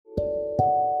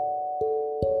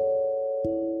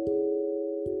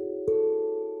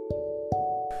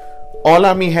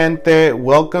Hola mi gente,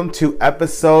 welcome to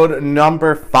episode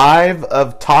number 5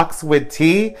 of Talks with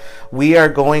T. We are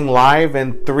going live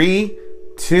in 3,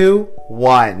 2,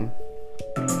 1.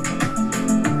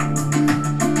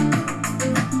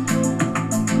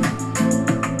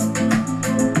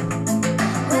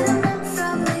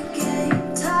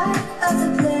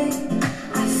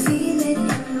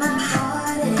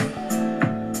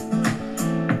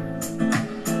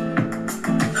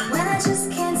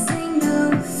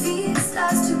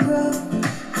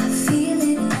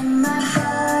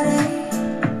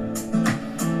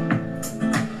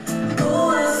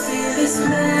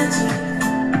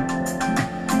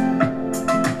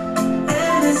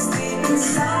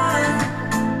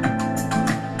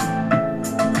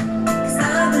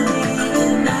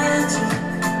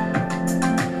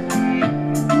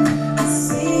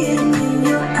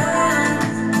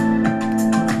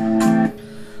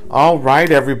 All right,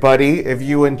 everybody, if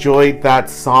you enjoyed that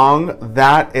song,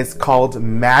 that is called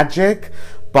Magic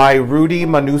by Rudy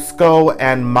Manusco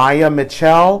and Maya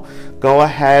Mitchell. Go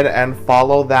ahead and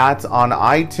follow that on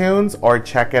iTunes or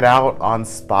check it out on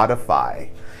Spotify.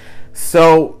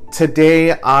 So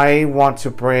today I want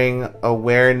to bring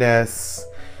awareness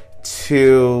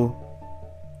to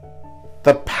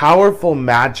the powerful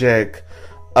magic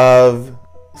of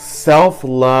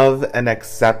self-love and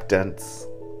acceptance.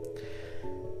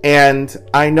 And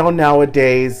I know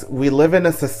nowadays we live in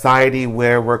a society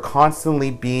where we're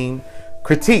constantly being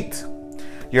critiqued.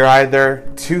 You're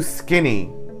either too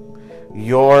skinny,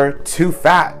 you're too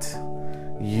fat,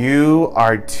 you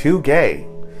are too gay,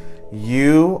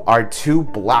 you are too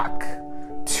black,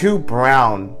 too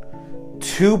brown,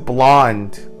 too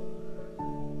blonde,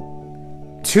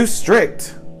 too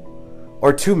strict,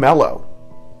 or too mellow.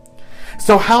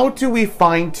 So how do we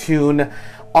fine-tune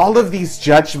all of these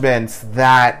judgments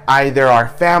that either our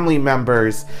family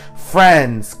members,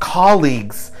 friends,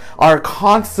 colleagues are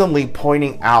constantly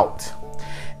pointing out?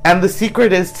 And the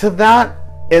secret is that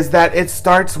it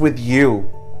starts with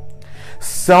you.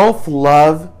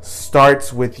 Self-love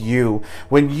starts with you.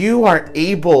 When you are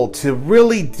able to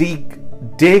really dig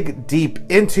deep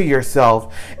into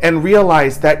yourself and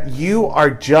realize that you are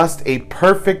just a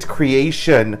perfect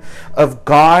creation of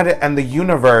God and the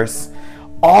universe,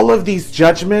 all of these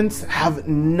judgments have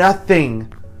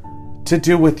nothing to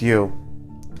do with you.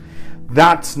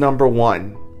 That's number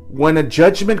one. When a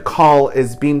judgment call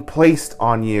is being placed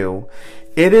on you,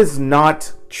 it is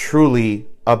not truly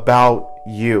about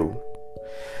you.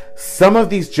 Some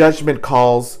of these judgment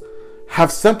calls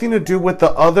have something to do with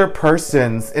the other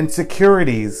person's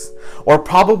insecurities, or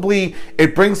probably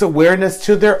it brings awareness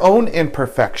to their own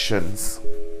imperfections.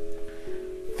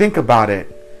 Think about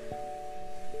it.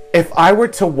 If I were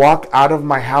to walk out of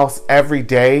my house every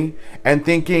day and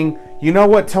thinking, you know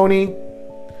what, Tony,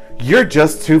 you're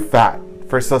just too fat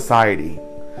for society,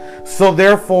 so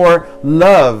therefore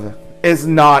love is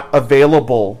not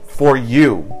available for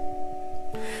you.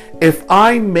 If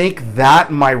I make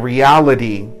that my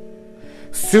reality,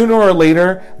 sooner or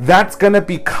later, that's going to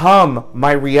become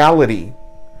my reality.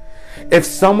 If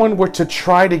someone were to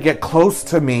try to get close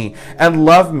to me and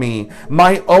love me,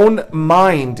 my own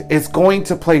mind is going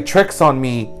to play tricks on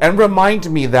me and remind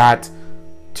me that,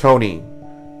 Tony,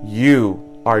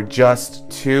 you are just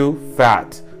too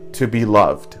fat to be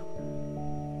loved.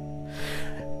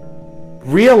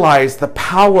 Realize the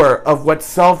power of what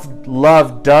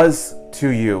self-love does to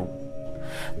you.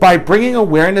 By bringing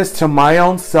awareness to my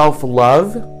own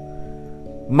self-love,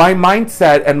 my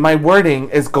mindset and my wording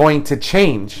is going to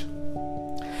change.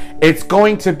 It's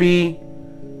going to be,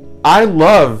 I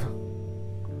love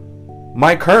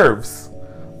my curves.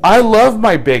 I love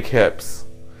my big hips.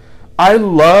 I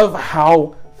love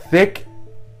how thick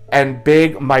and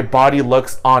big my body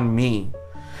looks on me.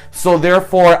 So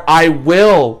therefore, I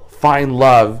will find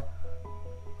love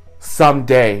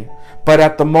someday. But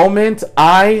at the moment,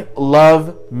 I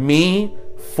love me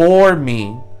for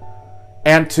me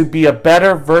and to be a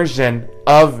better version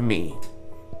of me.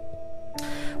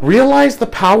 Realize the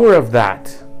power of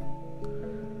that.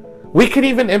 We can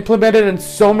even implement it in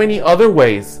so many other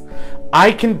ways.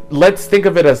 Let's think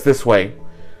of it as this way.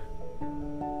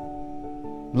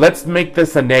 Let's make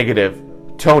this a negative.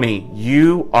 Tony,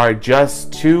 you are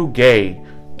just too gay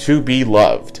to be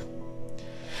loved.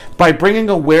 By bringing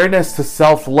awareness to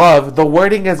self-love, the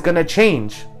wording is going to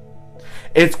change.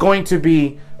 It's going to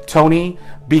be, Tony,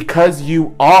 because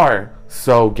you are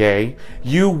so gay,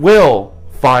 you will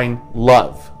find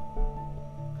love.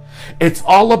 It's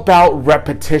all about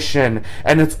repetition,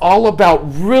 and it's all about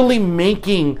really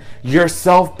making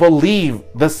yourself believe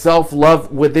the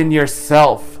self-love within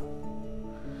yourself.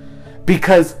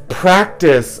 because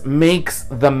practice makes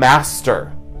the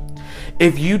master.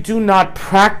 If you do not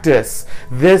practice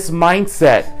this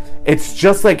mindset, it's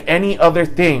just like any other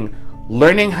thing.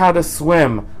 Learning how to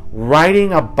swim,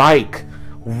 riding a bike,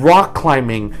 rock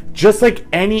climbing, just like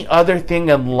any other thing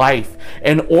in life.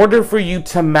 In order for you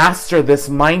to master this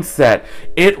mindset,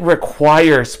 it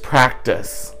requires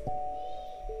practice.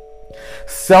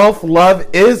 Self-love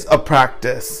is a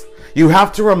practice. You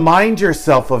have to remind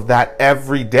yourself of that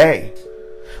every day.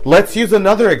 Let's use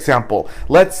another example.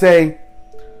 Let's say,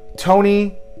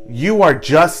 Tony, you are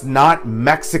just not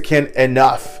Mexican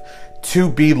enough to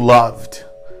be loved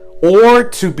or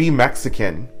to be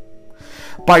Mexican.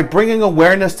 By bringing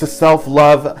awareness to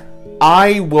self-love,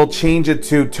 I will change it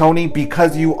to, Tony,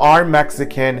 because you are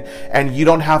Mexican and you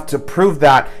don't have to prove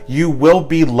that, you will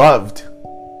be loved.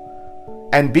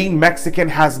 And being Mexican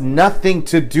has nothing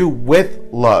to do with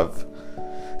love.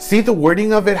 See the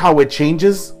wording of it, how it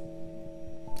changes?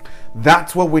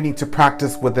 That's what we need to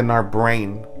practice within our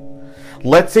brain.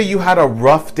 Let's say you had a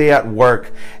rough day at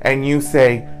work and you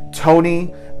say,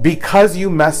 Tony, because you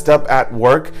messed up at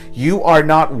work, you are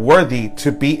not worthy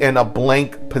to be in a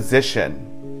blank position.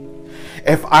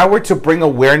 If I were to bring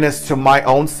awareness to my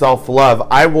own self-love,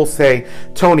 I will say,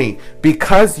 Tony,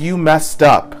 because you messed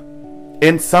up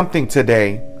in something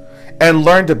today and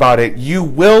learned about it, you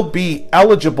will be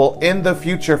eligible in the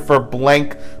future for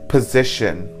blank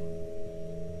position.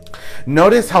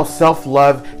 Notice how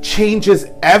self-love changes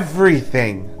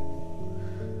everything.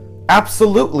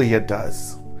 Absolutely it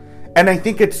does. And I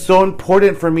think it's so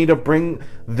important for me to bring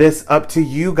this up to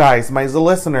you guys, my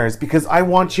listeners, because I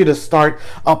want you to start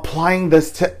applying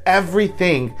this to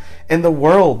everything in the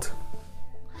world.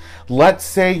 Let's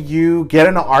say you get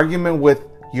in an argument with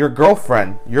your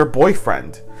girlfriend, your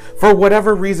boyfriend, for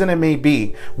whatever reason it may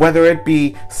be, whether it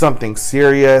be something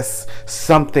serious,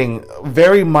 something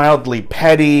very mildly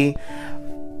petty.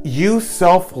 Use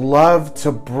self-love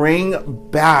to bring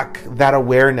back that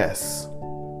awareness.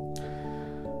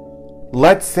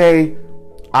 Let's say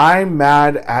I'm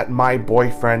mad at my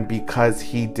boyfriend because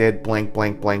he did blank,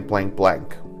 blank, blank, blank,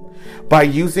 blank. By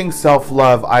using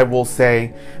self-love, I will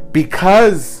say,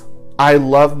 because I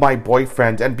love my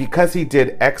boyfriend and because he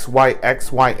did X, Y,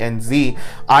 X, Y, and Z,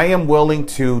 I am willing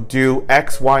to do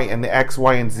X, Y, and X,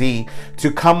 Y, and Z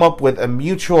to come up with a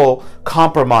mutual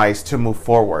compromise to move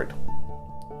forward.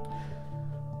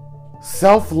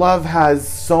 Self-love has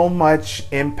so much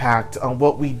impact on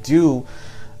what we do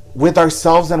with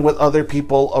ourselves and with other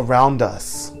people around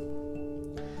us.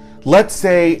 Let's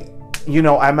say,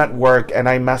 I'm at work and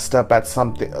I messed up at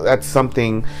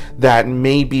something that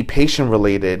may be patient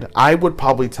related. I would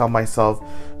probably tell myself,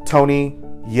 Tony,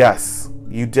 yes,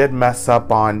 you did mess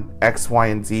up on X, Y,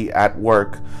 and Z at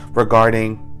work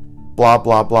regarding blah,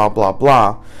 blah, blah, blah,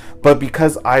 blah. But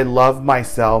because I love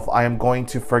myself, I am going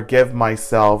to forgive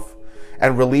myself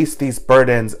and release these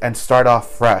burdens and start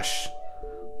off fresh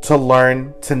to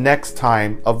learn to next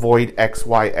time avoid X,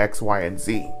 Y, X, Y, and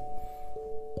Z.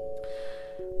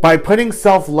 By putting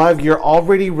self-love, you're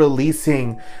already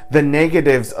releasing the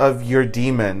negatives of your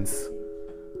demons.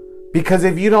 Because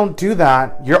if you don't do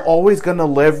that, you're always going to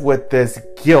live with this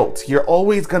guilt. You're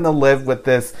always going to live with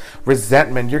this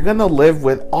resentment. You're going to live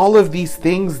with all of these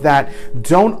things that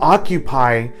don't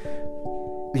occupy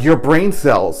your brain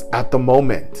cells at the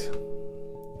moment.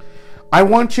 I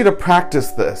want you to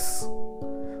practice this.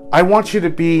 I want you to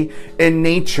be in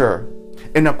nature,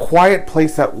 in a quiet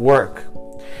place at work,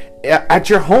 at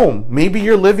your home, maybe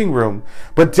your living room,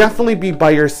 but definitely be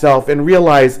by yourself and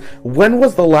realize, when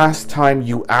was the last time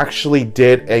you actually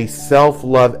did a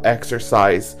self-love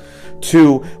exercise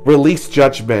to release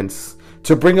judgments,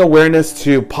 to bring awareness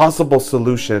to possible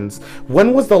solutions?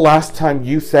 When was the last time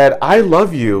you said, I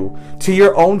love you, to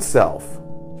your own self?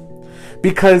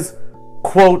 Because,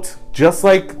 quote, just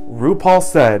like RuPaul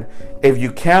said, if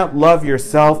you can't love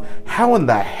yourself, how in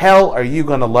the hell are you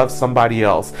going to love somebody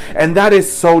else? And that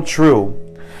is so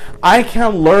true. I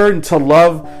can't learn to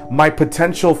love my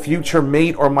potential future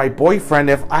mate or my boyfriend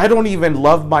if I don't even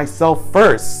love myself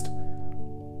first.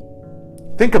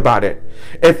 Think about it.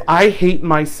 If I hate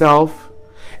myself,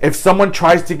 if someone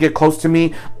tries to get close to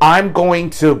me, I'm going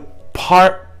to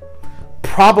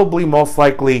probably most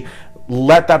likely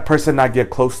let that person not get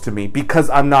close to me because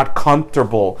I'm not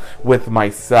comfortable with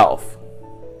myself.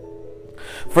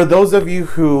 For those of you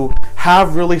who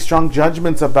have really strong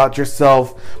judgments about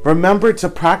yourself, remember to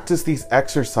practice these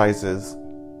exercises.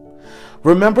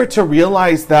 Remember to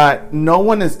realize that no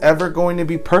one is ever going to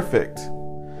be perfect.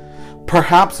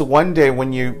 Perhaps one day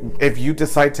if you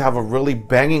decide to have a really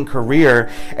banging career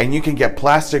and you can get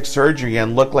plastic surgery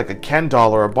and look like a Ken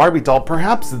doll or a Barbie doll,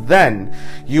 perhaps then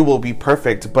you will be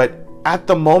perfect. But at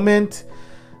the moment,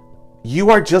 you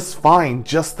are just fine,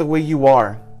 just the way you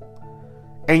are.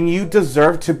 And you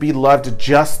deserve to be loved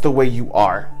just the way you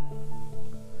are.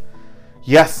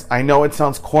 Yes, I know it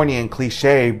sounds corny and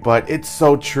cliche, but it's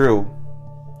so true.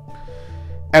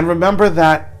 And remember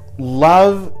that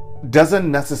love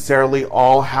doesn't necessarily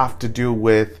all have to do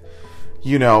with,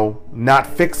 not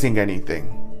fixing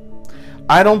anything.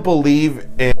 I don't believe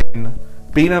in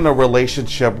being in a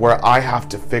relationship where I have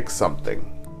to fix something.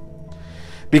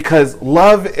 Because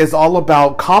love is all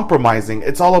about compromising.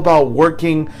 It's all about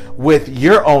working with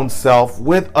your own self,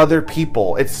 with other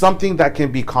people. It's something that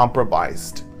can be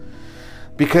compromised.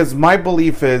 Because my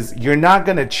belief is you're not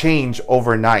going to change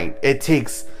overnight. It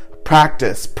takes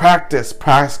practice,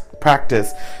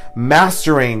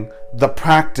 mastering the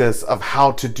practice of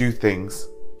how to do things.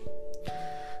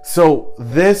 So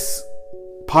this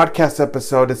podcast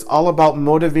episode is all about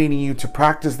motivating you to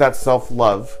practice that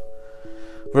self-love.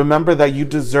 Remember that you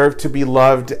deserve to be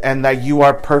loved and that you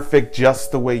are perfect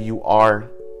just the way you are.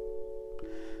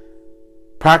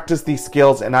 Practice these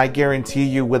skills and I guarantee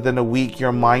you within a week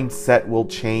your mindset will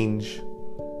change.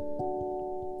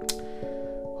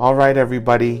 All right,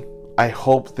 everybody. I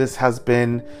hope this has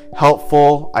been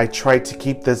helpful. I tried to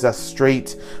keep this as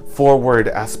straightforward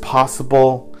as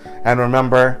possible. And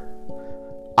remember,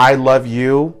 I love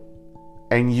you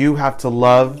and you have to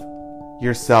love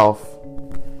yourself.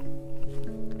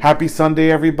 Happy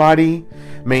Sunday, everybody.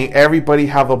 May everybody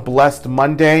have a blessed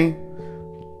Monday.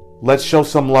 Let's show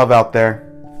some love out there.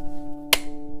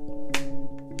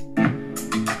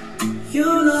 You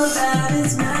know that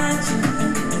it's magic.